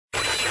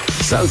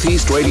South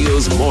East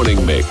Radio's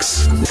morning mix.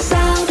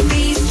 South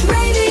East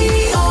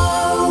Radio.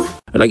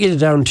 I'd like you to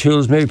down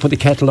tools, maybe put the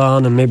kettle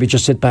on and maybe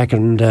just sit back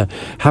and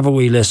have a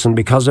wee listen,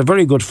 because a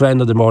very good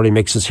friend of the morning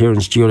mix is here in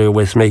studio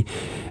with me.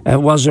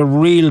 Was a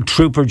real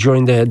trooper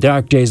during the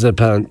dark days of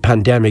the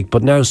pandemic,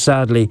 but now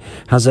sadly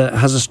has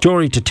a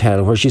story to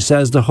tell where she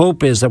says the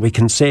hope is that we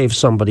can save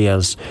somebody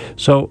else.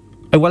 So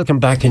I welcome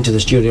back into the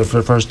studio for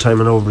the first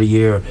time in over a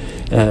year,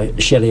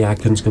 Shelly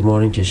Atkins. Good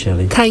morning to you,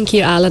 Shelly. Thank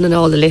you, Alan, and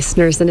all the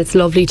listeners, and it's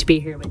lovely to be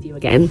here with you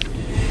again.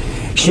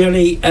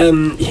 Shelly,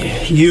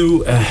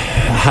 you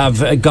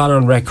have got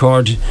on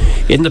record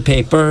in the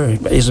paper.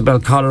 Isabel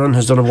Colleran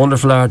has done a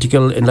wonderful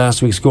article in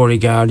last week's Gorey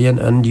Guardian,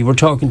 and you were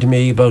talking to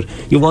me about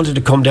you wanted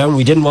to come down.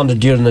 We didn't want to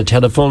do it on the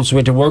telephone, so we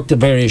had to work the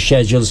various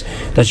schedules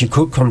that you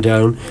could come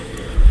down.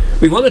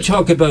 We want to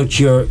talk about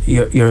your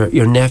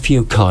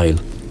nephew Kyle.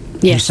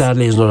 Yes. Who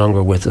sadly is no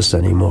longer with us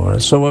anymore.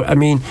 So, I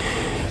mean,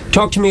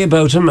 talk to me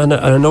about him, and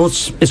I know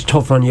it's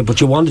tough on you,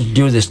 but you wanted to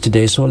do this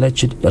today, so I'll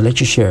let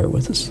you share it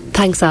with us.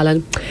 Thanks,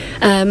 Alan.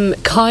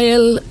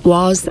 Kyle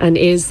was and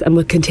is and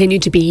will continue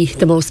to be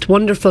the most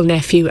wonderful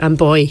nephew and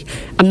boy.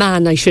 A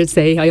man, I should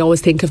say. I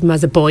always think of him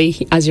as a boy,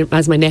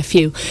 as my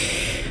nephew.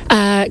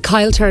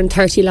 Kyle turned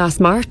 30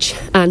 last March,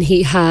 and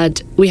we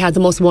had the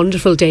most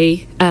wonderful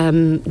day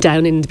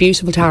down in the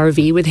beautiful Tower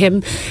V with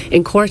him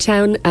in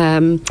Courtown,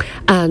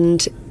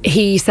 and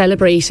he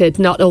celebrated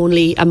not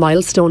only a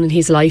milestone in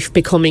his life,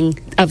 becoming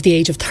of the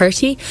age of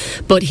 30,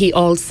 but he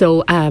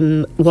also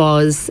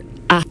was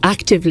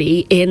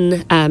actively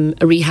in a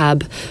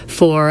rehab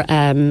for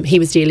he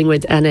was dealing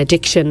with an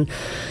addiction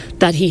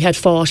that he had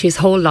fought his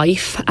whole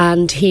life,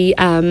 and he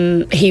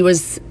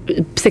was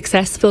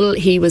successful,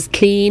 he was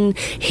clean,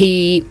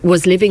 he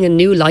was living a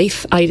new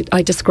life.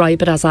 I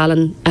describe it as,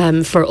 Alan,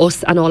 for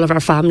us and all of our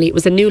family, it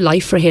was a new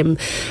life for him,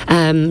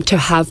 to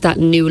have that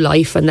new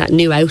life and that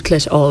new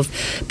outlet of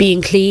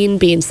being clean,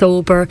 being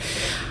sober,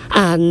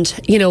 and,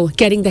 you know,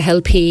 getting the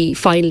help he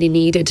finally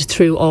needed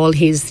through all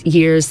his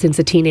years since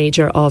a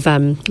teenager of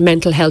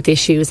mental health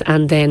issues,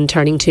 and then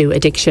turning to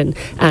addiction.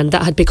 And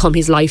that had become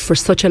his life for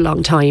such a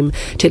long time,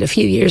 till a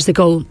few years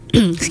ago,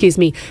 excuse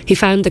me, he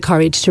found the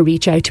courage to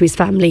reach out to his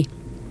family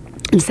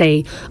and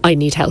say, I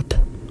need help.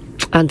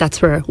 And that's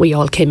where we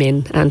all came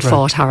in and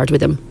fought hard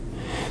with him.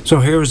 So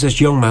here was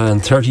this young man,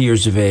 30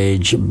 years of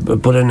age,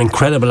 but an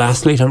incredible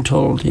athlete, I'm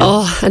told. Yeah.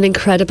 Oh, an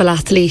incredible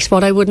athlete.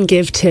 What I wouldn't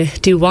give to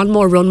do one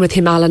more run with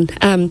him, Alan.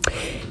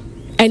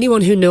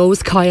 Anyone who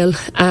knows Kyle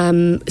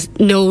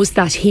knows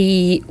that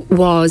he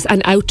was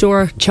an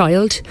outdoor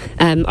child.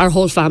 Our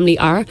whole family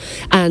are.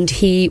 And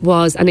he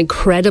was an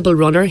incredible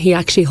runner. He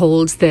actually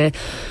holds the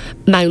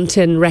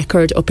mountain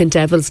record up in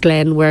Devil's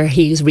Glen, where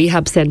his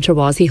rehab centre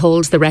was. He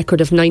holds the record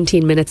of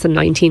 19 minutes and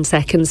 19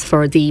 seconds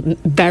for the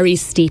very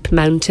steep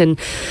mountain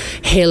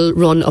hill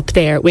run up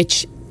there,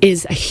 which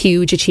is a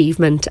huge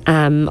achievement.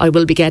 I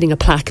will be getting a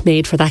plaque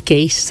made for that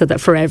gate, so that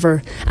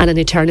forever and an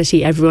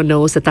eternity everyone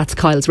knows that that's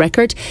Kyle's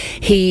record.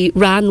 He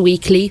ran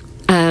weekly,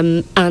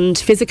 and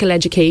physical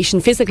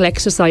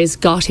exercise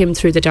got him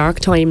through the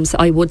dark times.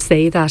 I would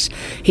say that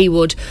he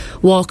would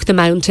walk the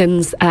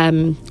mountains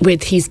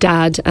with his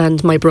dad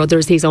and my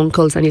brothers, his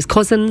uncles and his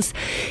cousins.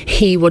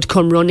 He would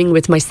come running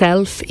with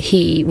myself.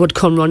 He would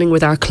come running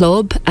with our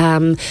club,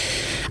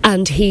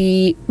 and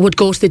he would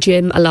go to the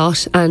gym a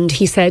lot. And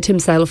he said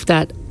himself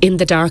that in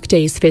the dark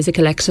days,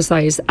 physical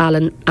exercise,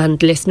 Alan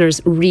and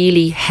listeners,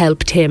 really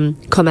helped him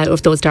come out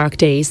of those dark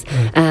days.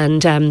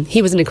 And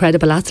he was an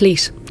incredible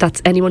athlete.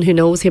 That's anyone who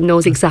knows him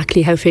knows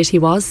exactly how fit he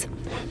was.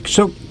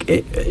 So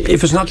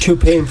if it's not too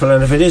painful,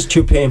 and if it is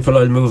too painful,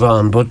 I'll move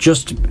on, but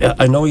just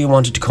I know you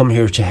wanted to come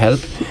here to help,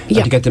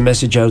 and to get the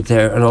message out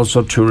there, and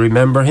also to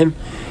remember him,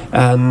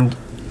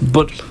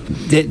 but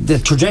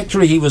the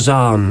trajectory he was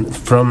on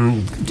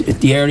from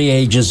the early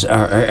ages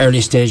or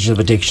early stages of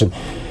addiction,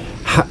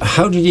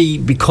 how did he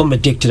become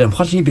addicted, and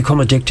what did he become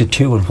addicted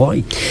to, and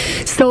why?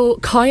 So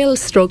Kyle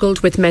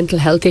struggled with mental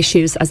health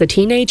issues as a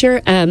teenager,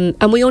 and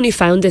we only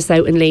found this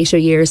out in later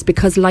years,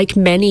 because like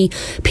many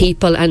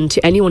people, and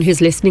to anyone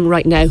who's listening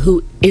right now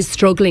who is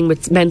struggling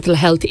with mental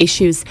health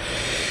issues,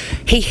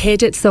 he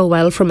hid it so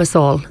well from us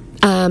all,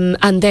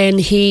 and then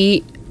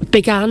he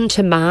began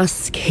to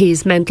mask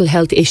his mental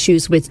health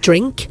issues with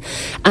drink,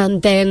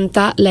 and then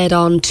that led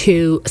on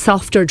to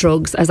softer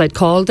drugs, as I'd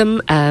call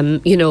them,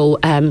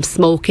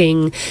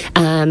 smoking,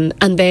 and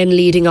then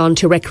leading on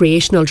to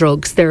recreational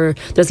drugs.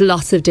 There's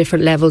lots of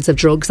different levels of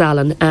drugs,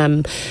 Alan,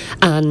 and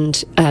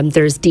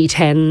there's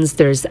D10s,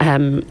 there's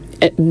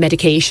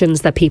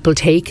medications that people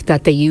take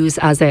that they use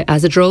as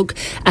a drug,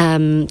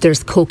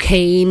 there's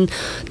cocaine,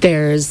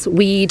 there's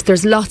weed,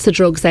 there's lots of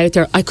drugs out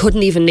there. I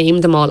couldn't even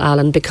name them all,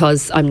 Alan,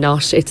 because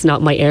it's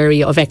not my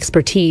area of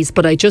expertise,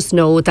 but I just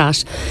know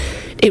that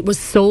it was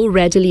so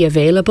readily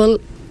available.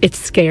 It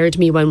scared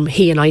me when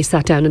he and I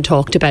sat down and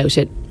talked about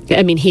it.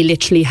 I mean, he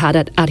literally had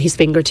it at his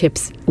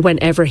fingertips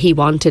whenever he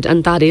wanted,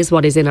 and that is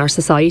what is in our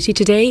society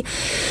today.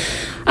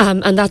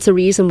 And that's a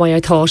reason why I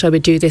thought I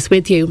would do this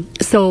with you.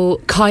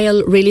 So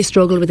Kyle really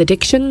struggled with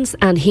addictions,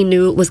 and he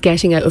knew it was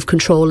getting out of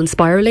control and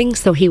spiralling.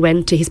 So he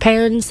went to his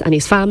parents and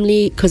his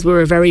family, because we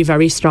were a very,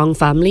 very strong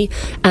family.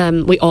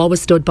 We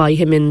always stood by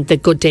him in the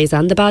good days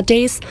and the bad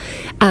days.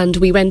 And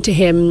we went to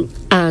him,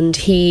 and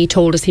he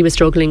told us he was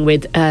struggling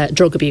with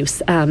drug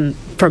abuse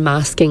for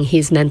masking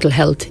his mental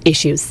health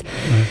issues.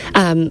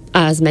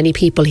 As many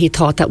people, he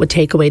thought that would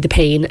take away the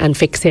pain and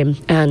fix him,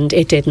 and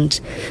it didn't.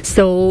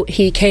 So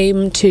he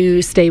came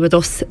to stay with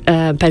us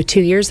about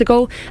 2 years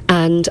ago,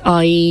 and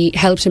I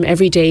helped him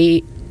every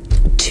day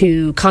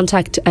to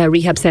contact a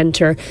rehab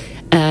centre.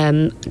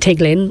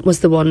 Tiglin was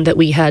the one that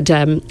we had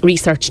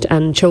researched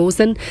and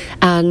chosen,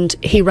 and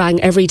he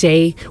rang every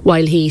day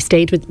while he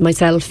stayed with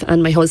myself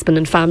and my husband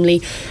and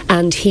family,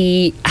 and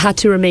he had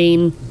to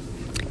remain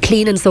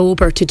clean and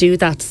sober to do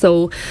that.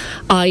 So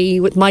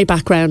with my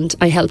background,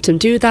 I helped him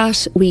do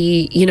that.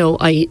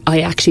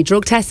 I actually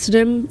drug tested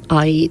him.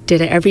 I did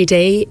it every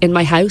day in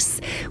my house.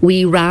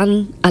 We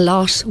ran a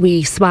lot.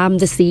 We swam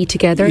the sea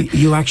together.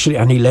 You actually,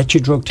 and he let you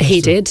drug test?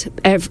 He did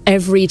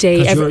every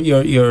day.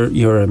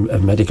 You're a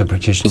medical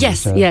practitioner.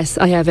 Yes.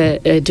 I have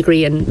a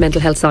degree in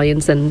mental health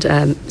science and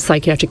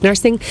psychiatric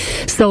nursing.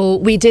 So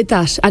we did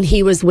that, and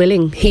he was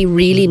willing. He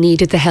really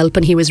needed the help,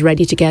 and he was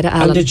ready to get it.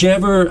 Alan. And did you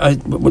ever?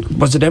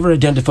 Was it ever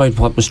identified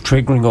what was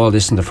triggering all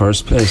this in the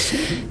first place?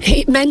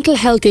 Mental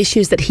health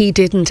issues that he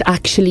didn't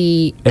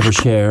actually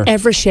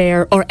ever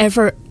share or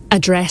ever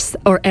address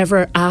or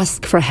ever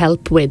ask for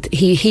help with.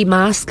 He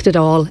masked it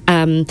all,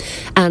 and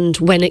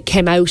when it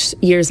came out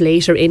years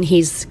later in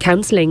his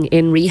counselling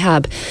in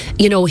rehab,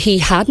 he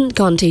hadn't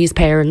gone to his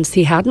parents,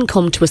 he hadn't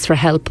come to us for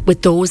help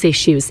with those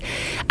issues.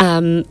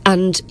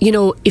 And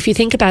if you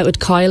think about it,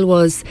 Kyle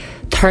was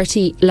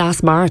 30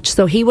 last March,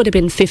 so he would have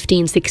been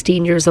 15,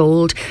 16 years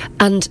old,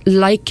 and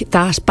like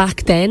that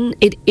back then,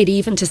 it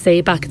even to say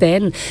back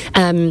then,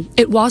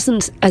 it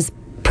wasn't as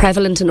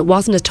prevalent and it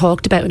wasn't as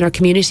talked about in our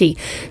community.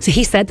 So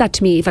he said that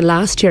to me even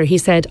last year. He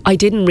said, I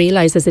didn't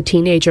realise as a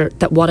teenager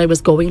that what I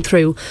was going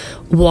through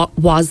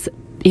was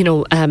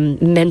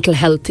mental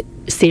health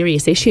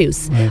serious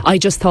issues. Right. I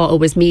just thought it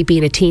was me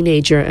being a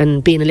teenager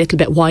and being a little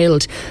bit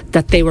wild,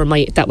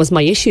 that was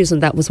my issues,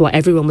 and that was what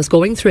everyone was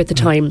going through at the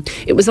time.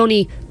 It was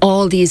only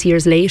all these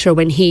years later,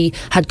 when he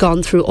had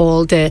gone through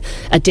all the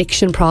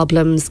addiction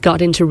problems,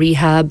 got into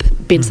rehab,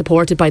 been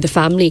supported by the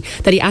family,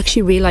 that he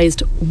actually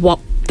realised what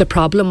the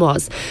problem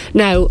was.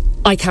 Now,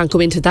 I can't go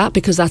into that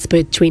because that's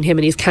between him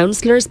and his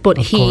counsellors, but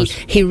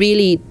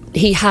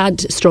he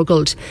had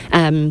struggled,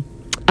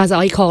 as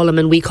I call him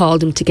and we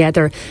called him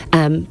together.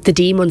 The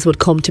demons would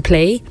come to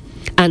play,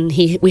 and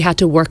we had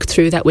to work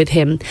through that with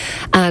him.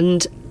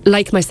 And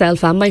like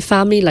myself and my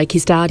family, like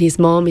his dad, his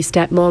mum, his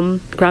stepmom,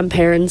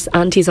 grandparents,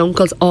 aunties,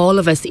 uncles, all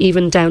of us,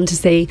 even down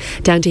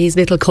to his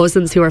little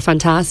cousins who are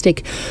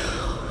fantastic,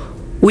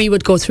 we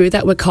would go through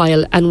that with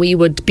Kyle, and we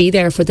would be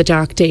there for the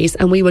dark days,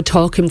 and we would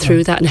talk him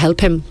through that and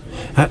help him.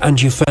 And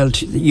you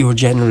felt you were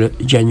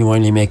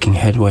genuinely making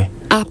headway?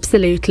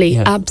 Absolutely.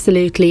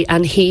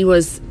 And he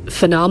was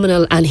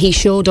phenomenal, and he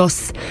showed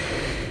us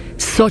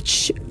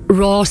such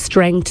raw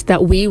strength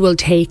that we will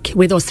take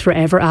with us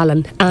forever,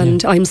 Alan,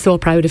 and I'm so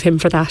proud of him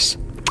for that.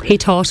 He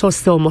taught us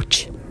so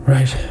much.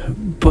 Right.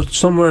 But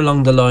somewhere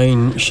along the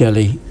line,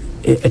 Shelley,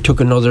 it took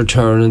another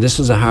turn, and this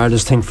is the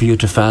hardest thing for you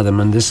to fathom,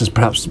 and this is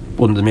perhaps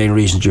one of the main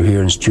reasons you're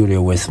here in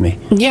studio with me.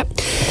 Yep.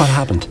 What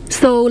happened?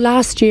 So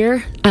last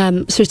year,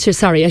 I should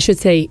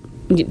say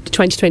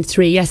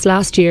 2023, yes,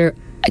 last year,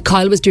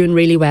 Kyle was doing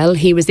really well.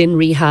 He was in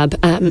rehab.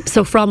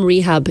 So from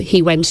rehab,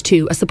 he went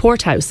to a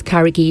support house,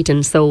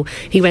 Carrigeedon. So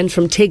he went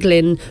from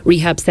Tiglin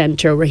Rehab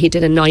Centre, where he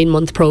did a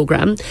 9-month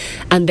programme.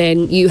 And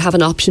then you have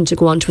an option to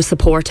go on to a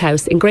support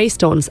house in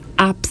Greystones.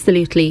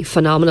 Absolutely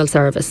phenomenal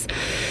service.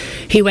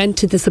 He went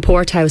to the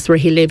support house where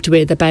he lived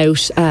with about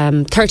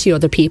 30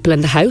 other people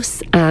in the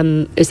house.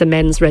 It's a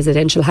men's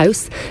residential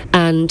house.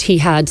 And he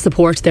had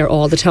support there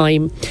all the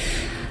time.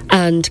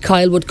 And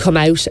Kyle would come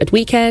out at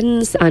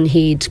weekends, and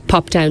he'd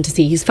pop down to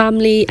see his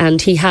family, and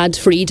he had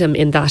freedom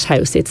in that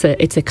house. It's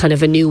a kind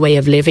of a new way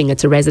of living.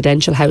 It's a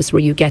residential house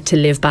where you get to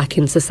live back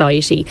in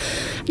society.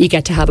 You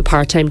get to have a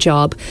part-time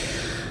job.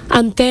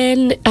 And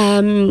then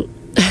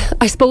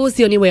I suppose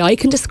the only way I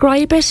can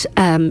describe it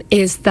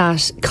is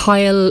that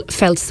Kyle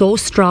felt so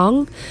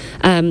strong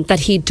that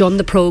he'd done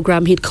the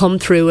programme, he'd come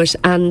through it,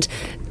 and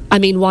I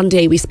mean, one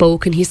day we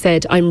spoke and he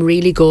said, I'm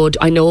really good.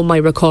 I know my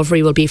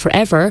recovery will be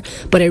forever,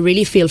 but I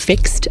really feel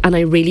fixed and I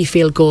really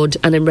feel good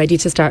and I'm ready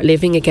to start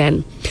living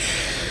again.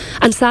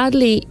 And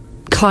sadly,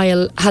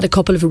 Kyle had a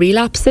couple of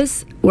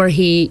relapses where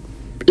he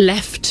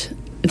left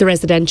the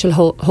residential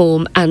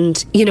home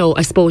and,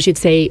 I suppose you'd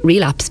say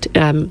relapsed,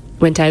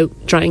 went out,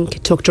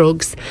 drank, took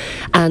drugs,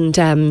 and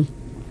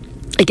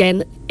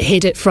again,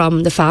 hid it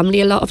from the family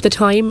a lot of the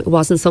time. It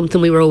wasn't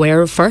something we were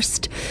aware of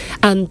first.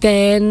 And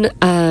then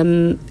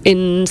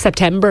in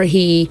September,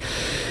 he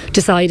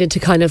decided to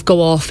kind of go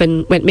off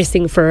and went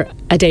missing for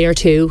a day or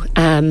two.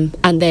 And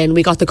then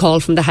we got the call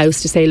from the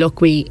house to say,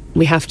 look, we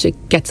have to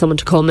get someone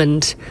to come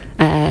and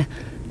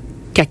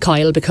get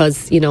Kyle,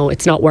 because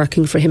it's not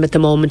working for him at the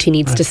moment. He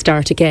needs to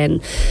start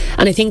again.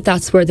 And I think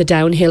that's where the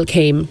downhill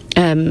came.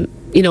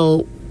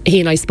 He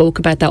and I spoke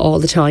about that all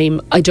the time.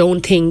 I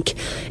don't think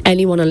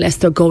anyone, unless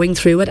they're going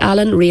through it,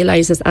 Alan,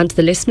 realises, and to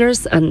the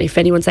listeners, and if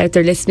anyone's out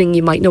there listening,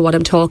 you might know what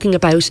I'm talking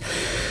about.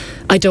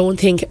 I don't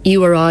think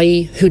you or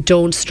I, who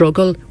don't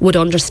struggle, would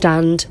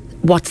understand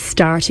what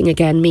starting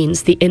again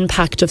means. The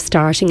impact of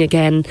starting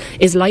again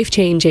is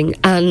life-changing,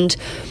 and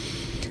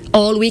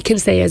all we can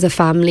say as a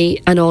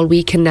family, and all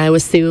we can now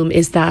assume,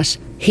 is that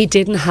he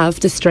didn't have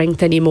the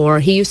strength anymore.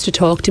 He used to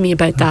talk to me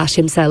about that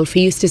himself.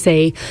 He used to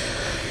say,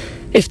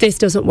 if this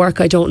doesn't work,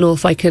 I don't know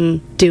if I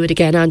can do it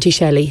again, Auntie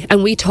Shelly.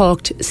 And we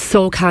talked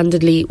so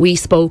candidly. We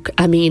spoke,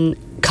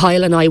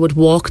 Kyle and I would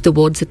walk the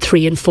woods at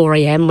 3 and 4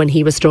 a.m. when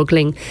he was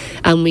struggling,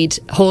 and we'd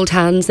hold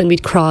hands and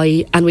we'd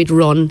cry and we'd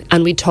run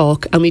and we'd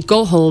talk, and we'd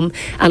go home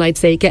and I'd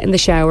say, get in the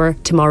shower,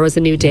 tomorrow's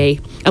a new day.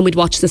 And we'd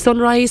watch the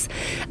sunrise.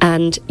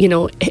 And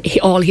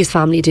all his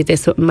family did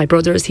this. My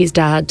brothers, his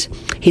dad,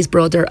 his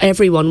brother,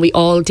 everyone, we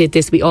all did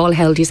this. We all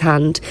held his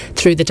hand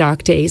through the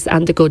dark days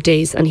and the good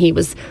days, and he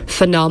was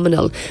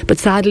phenomenal. But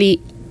sadly,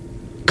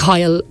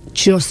 Kyle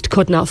just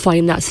could not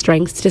find that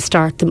strength to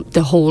start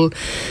the whole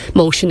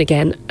motion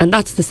again. And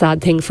that's the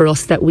sad thing for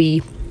us, that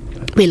we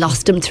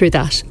lost him through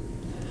that.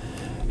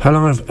 How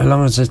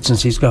long is it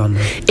since he's gone?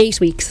 8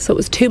 weeks. So it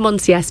was 2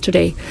 months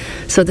yesterday.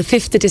 So the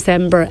 5th of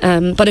December.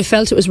 But I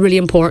felt it was really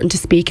important to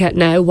speak out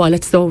now while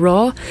it's so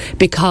raw,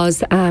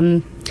 because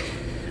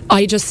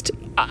I just,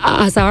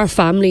 as our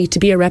family, to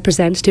be a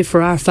representative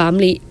for our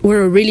family,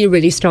 we're a really,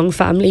 really strong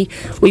family.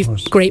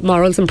 We've great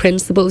morals and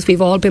principles.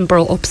 We've all been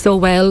brought up so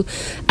well.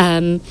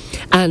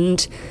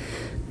 And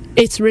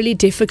it's really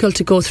difficult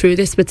to go through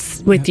this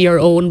with your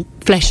own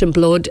flesh and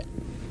blood,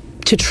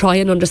 to try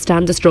and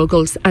understand the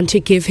struggles and to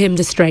give him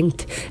the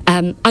strength.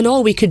 And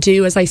all we could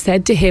do, as I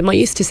said to him, I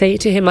used to say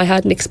to him, I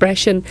had an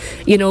expression,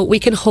 we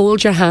can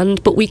hold your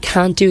hand, but we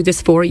can't do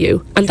this for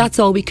you. And that's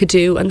all we could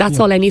do, and that's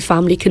all any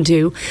family can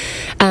do.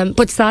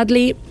 But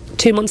sadly,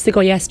 2 months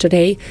ago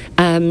yesterday,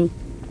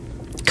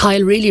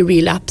 Kyle really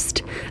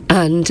relapsed.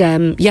 And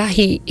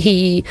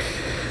he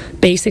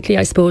basically,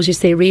 I suppose you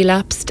say,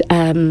 relapsed,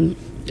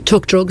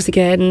 took drugs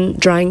again,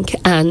 drank,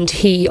 and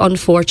he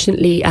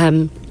unfortunately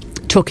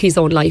took his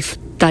own life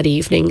that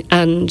evening.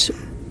 And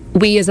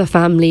we as a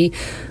family,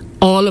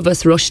 all of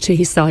us rushed to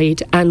his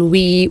side, and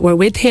we were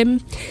with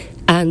him,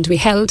 and we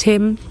held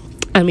him,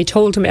 and we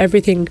told him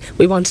everything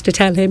we wanted to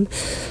tell him.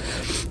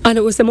 And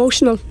it was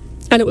emotional,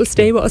 and it will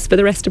stay with us for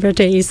the rest of our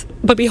days.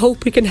 But we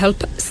hope we can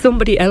help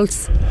somebody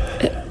else,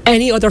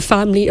 any other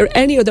family or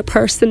any other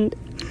person.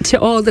 To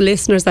all the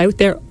listeners out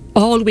there,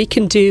 all we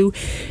can do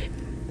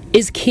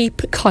is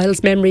keep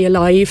Kyle's memory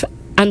alive.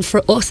 And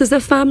for us as a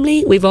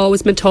family, we've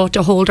always been taught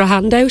to hold our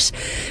hand out.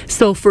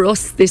 So for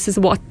us, this is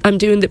what I'm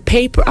doing the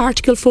paper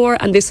article for,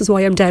 and this is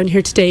why I'm down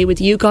here today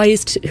with you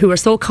guys, who are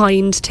so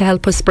kind to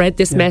help us spread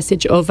this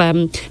message of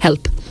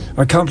help.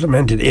 I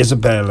complimented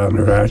Isabel on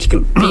her article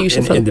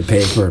in the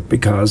paper,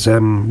 because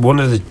one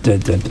of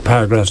the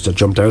paragraphs that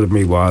jumped out at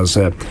me was,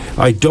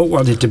 I don't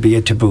want it to be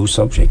a taboo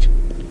subject.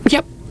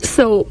 Yep.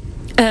 So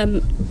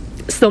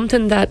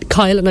something that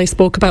Kyle and I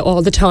spoke about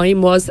all the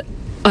time was,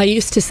 I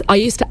used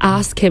to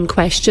ask him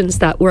questions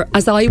that were,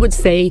 as I would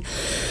say,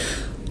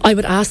 I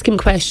would ask him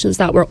questions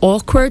that were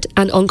awkward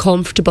and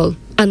uncomfortable.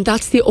 And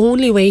that's the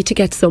only way to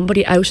get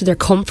somebody out of their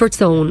comfort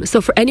zone. So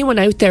for anyone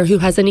out there who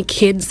has any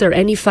kids or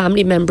any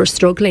family members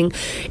struggling,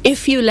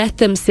 if you let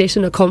them sit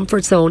in a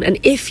comfort zone, and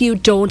if you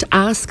don't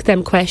ask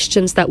them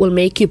questions that will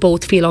make you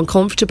both feel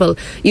uncomfortable,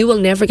 you will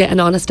never get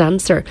an honest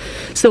answer.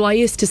 So I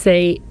used to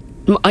say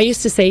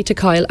to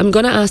Kyle, I'm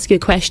going to ask you a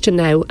question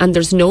now, and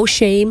there's no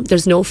shame,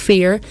 there's no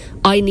fear.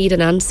 I need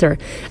an answer.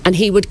 And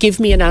he would give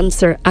me an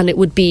answer, and it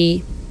would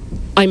be,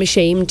 I'm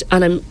ashamed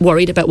and I'm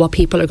worried about what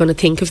people are going to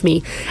think of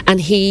me. And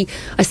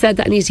I said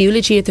that in his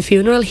eulogy at the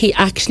funeral, he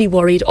actually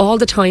worried all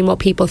the time what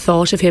people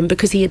thought of him,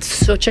 because he had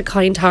such a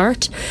kind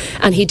heart,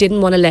 and he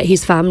didn't want to let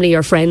his family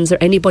or friends or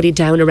anybody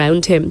down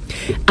around him.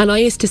 And I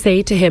used to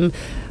say to him,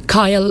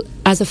 Kyle,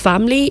 as a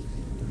family,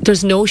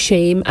 there's no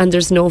shame and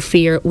there's no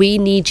fear. We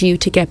need you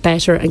to get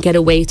better and get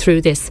away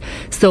through this.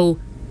 So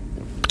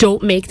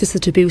don't make this a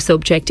taboo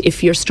subject.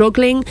 If you're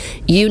struggling,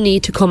 you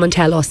need to come and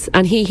tell us.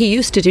 And he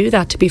used to do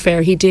that, to be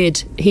fair. He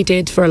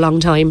did for a long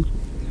time.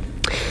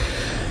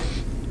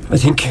 I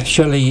think,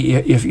 Shelley,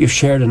 you've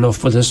shared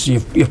enough with us.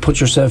 You've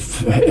put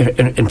yourself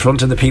in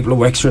front of the people of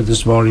Wexford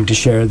this morning to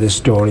share this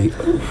story.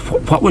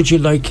 What would you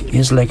like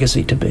his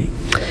legacy to be?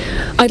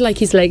 I'd like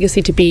his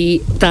legacy to be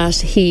that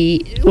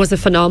he was a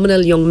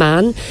phenomenal young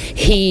man.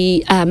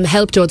 He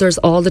helped others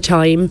all the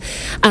time,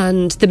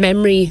 and the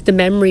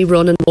memory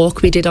run and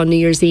walk we did on New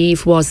Year's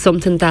Eve was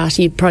something that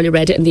you probably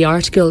read it in the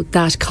article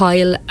that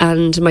Kyle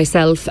and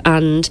myself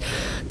and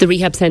the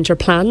rehab centre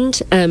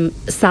planned.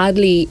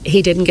 Sadly,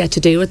 he didn't get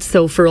to do it,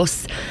 so for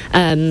us,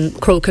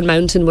 Croken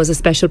Mountain was a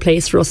special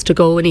place for us to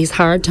go in his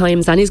hard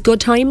times and his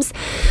good times.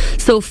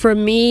 So for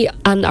me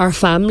and our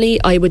family,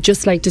 I would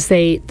just like to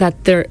say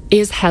that there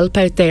is help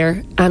out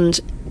there, and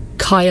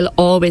Kyle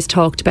always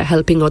talked about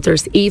helping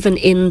others. Even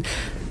in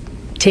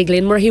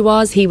Tiglin, where he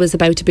was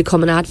about to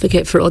become an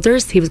advocate for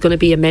others. He was going to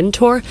be a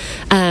mentor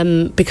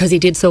because he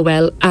did so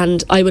well.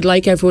 And I would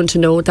like everyone to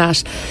know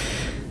that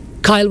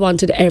Kyle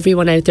wanted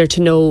everyone out there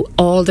to know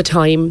all the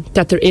time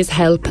that there is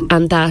help,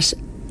 and that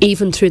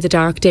even through the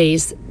dark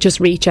days, just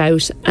reach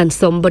out and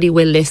somebody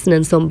will listen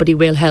and somebody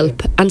will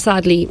help. And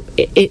sadly,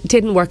 it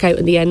didn't work out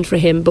in the end for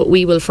him, but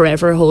we will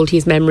forever hold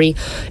his memory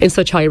in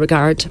such high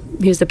regard.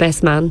 He was the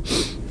best man.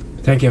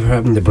 Thank you for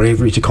having the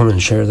bravery to come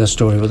and share this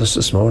story with us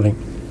this morning.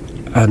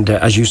 And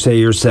as you say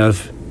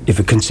yourself, if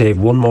it can save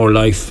one more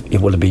life,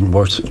 it would have been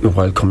worth your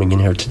while coming in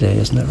here today,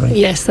 isn't that right?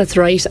 Yes, that's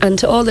right. And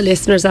to all the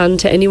listeners and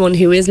to anyone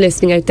who is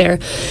listening out there,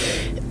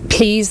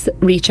 please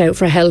reach out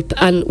for help,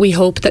 and we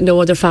hope that no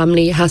other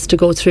family has to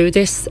go through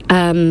this.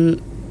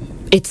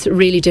 It's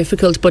really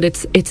difficult, but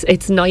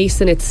it's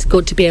nice and it's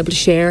good to be able to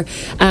share.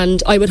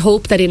 And I would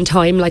hope that in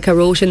time, like I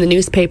wrote in the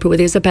newspaper with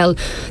Isabel,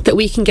 that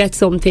we can get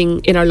something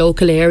in our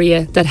local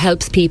area that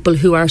helps people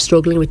who are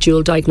struggling with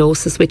dual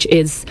diagnosis, which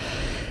is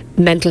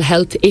mental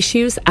health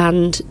issues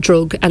and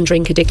drug and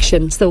drink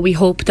addiction. So we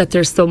hope that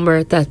there's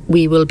somewhere that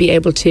we will be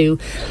able to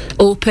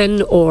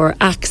open or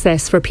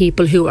access for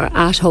people who are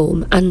at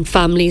home, and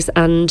families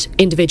and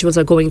individuals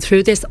are going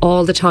through this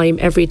all the time,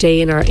 every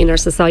day in our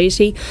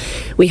society.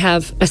 We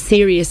have a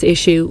serious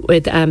issue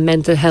with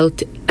mental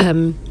health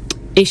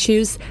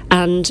issues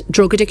and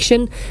drug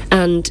addiction,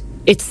 and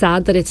it's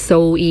sad that it's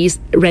so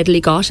readily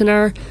got in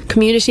our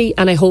community,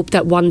 and I hope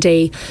that one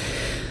day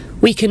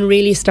we can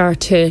really start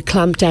to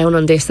clamp down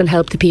on this and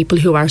help the people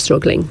who are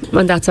struggling.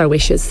 And that's our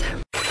wishes.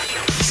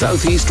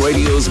 Southeast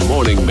Radio's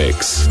morning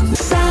mix.